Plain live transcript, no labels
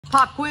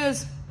Pop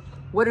quiz,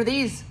 what are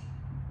these?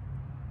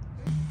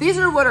 These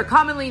are what are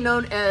commonly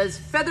known as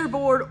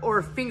featherboard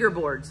or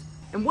fingerboards.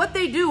 And what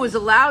they do is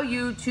allow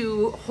you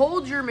to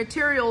hold your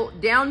material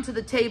down to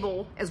the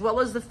table as well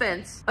as the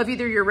fence of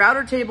either your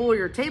router table or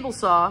your table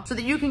saw so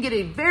that you can get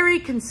a very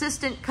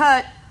consistent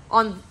cut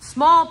on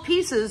small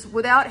pieces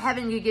without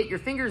having to get your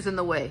fingers in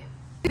the way.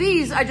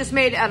 These I just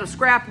made out of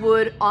scrap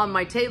wood on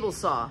my table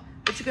saw,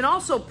 but you can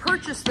also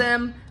purchase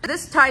them.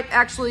 This type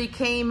actually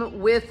came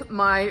with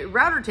my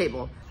router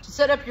table. To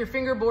set up your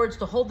fingerboards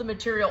to hold the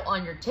material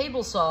on your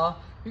table saw,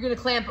 you're gonna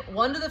clamp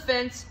one to the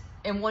fence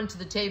and one to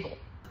the table.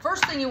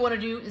 First thing you want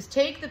to do is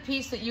take the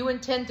piece that you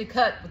intend to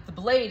cut with the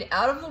blade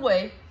out of the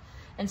way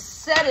and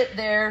set it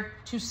there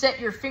to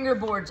set your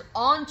fingerboards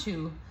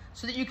onto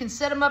so that you can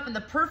set them up in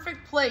the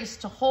perfect place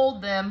to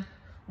hold them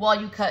while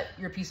you cut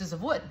your pieces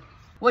of wood.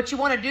 What you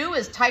want to do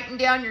is tighten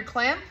down your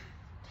clamp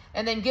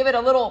and then give it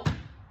a little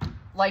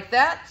like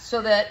that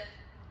so that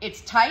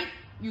it's tight.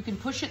 You can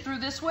push it through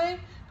this way,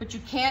 but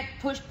you can't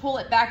pull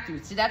it back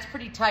through. See, that's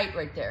pretty tight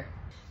right there.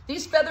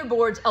 These feather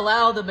boards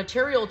allow the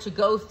material to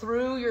go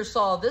through your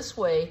saw this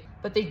way,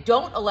 but they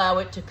don't allow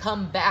it to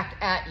come back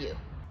at you.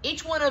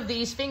 Each one of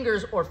these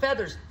fingers or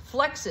feathers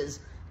flexes,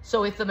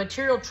 so if the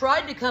material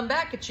tried to come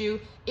back at you,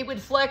 it would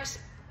flex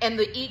and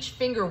each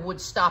finger would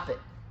stop it.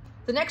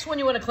 The next one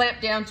you want to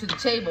clamp down to the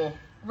table,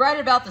 right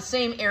about the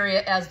same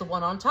area as the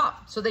one on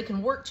top, so they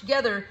can work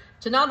together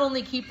to not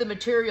only keep the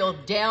material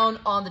down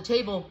on the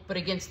table, but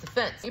against the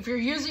fence. If you're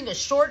using a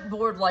short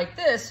board like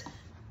this,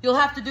 you'll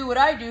have to do what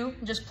I do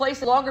and just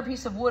place a longer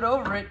piece of wood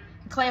over it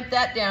and clamp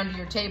that down to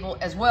your table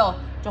as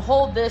well to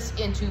hold this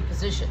into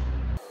position.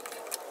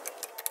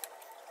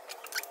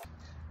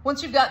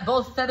 Once you've got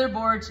both feather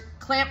boards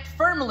clamped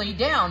firmly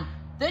down,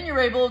 then you're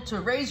able to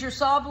raise your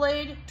saw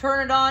blade,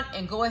 turn it on,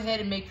 and go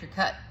ahead and make your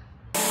cut.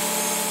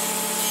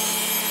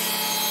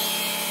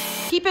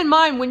 Keep in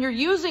mind, when you're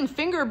using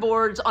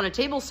fingerboards on a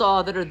table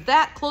saw that are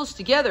that close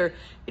together,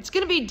 it's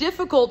going to be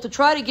difficult to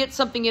try to get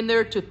something in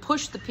there to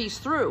push the piece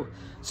through.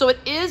 So it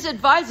is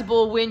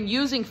advisable when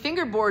using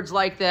fingerboards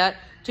like that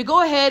to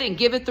go ahead and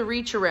give it the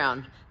reach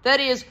around. That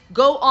is,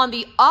 go on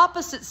the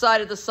opposite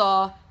side of the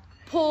saw,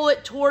 pull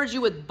it towards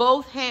you with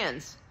both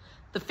hands.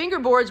 The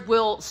fingerboards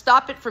will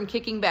stop it from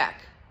kicking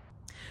back.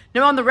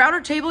 Now on the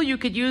router table, you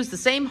could use the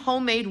same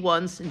homemade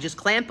ones and just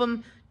clamp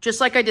them just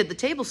like I did the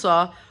table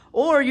saw,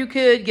 or you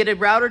could get a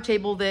router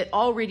table that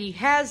already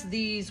has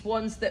these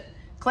ones that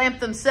clamp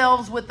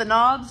themselves with the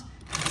knobs,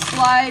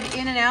 slide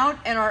in and out,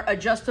 and are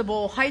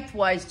adjustable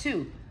height-wise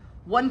too.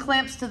 One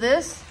clamps to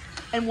this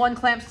and one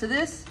clamps to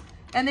this,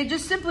 and they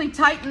just simply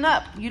tighten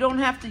up. You don't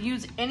have to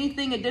use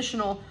anything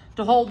additional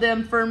to hold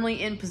them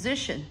firmly in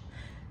position.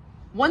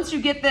 Once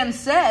you get them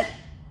set,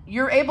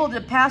 you're able to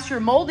pass your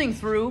molding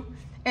through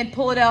and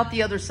pull it out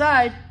the other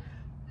side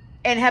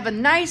and have a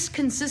nice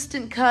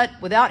consistent cut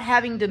without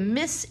having to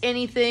miss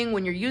anything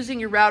when you're using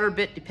your router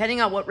bit,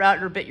 depending on what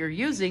router bit you're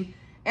using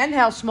and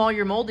how small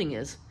your molding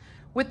is.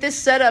 With this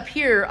setup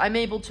here, I'm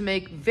able to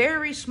make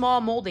very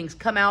small moldings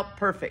come out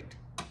perfect.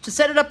 To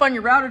set it up on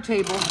your router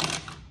table,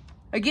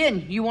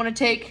 again, you want to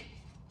take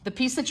the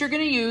piece that you're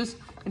going to use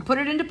and put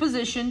it into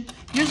position.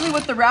 Usually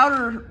with the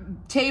router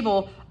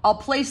table, I'll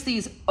place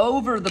these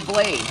over the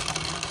blade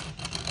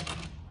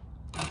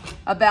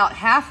about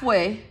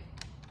halfway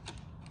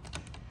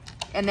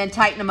and then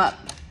tighten them up.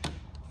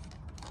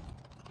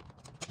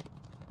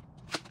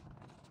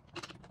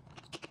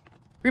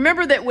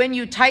 Remember that when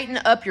you tighten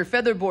up your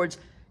feather boards,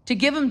 to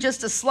give them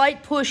just a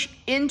slight push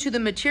into the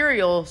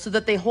material so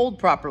that they hold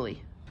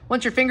properly.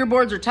 Once your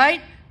fingerboards are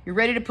tight, you're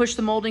ready to push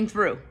the molding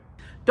through.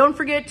 Don't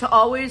forget to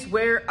always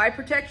wear eye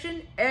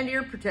protection and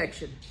ear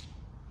protection.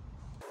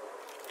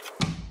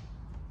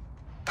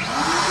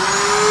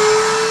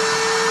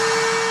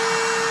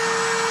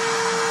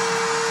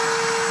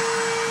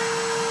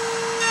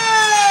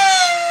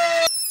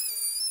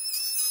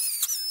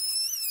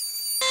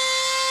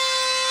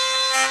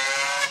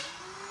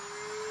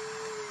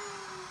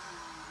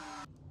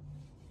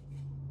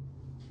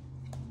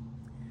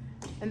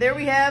 And there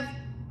we have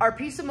our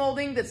piece of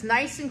molding that's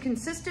nice and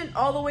consistent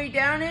all the way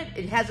down it.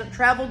 It hasn't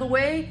traveled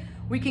away.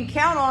 We can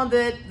count on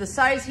that the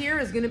size here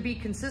is going to be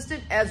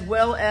consistent as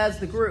well as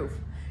the groove.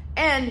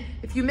 And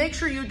if you make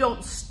sure you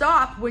don't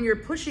stop when you're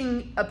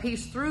pushing a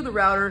piece through the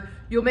router,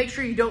 you'll make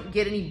sure you don't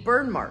get any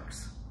burn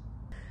marks.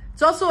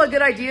 It's also a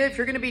good idea, if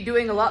you're going to be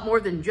doing a lot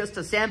more than just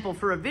a sample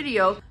for a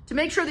video, to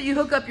make sure that you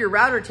hook up your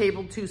router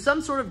table to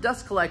some sort of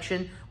dust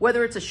collection,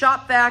 whether it's a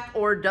shop vac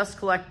or dust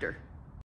collector.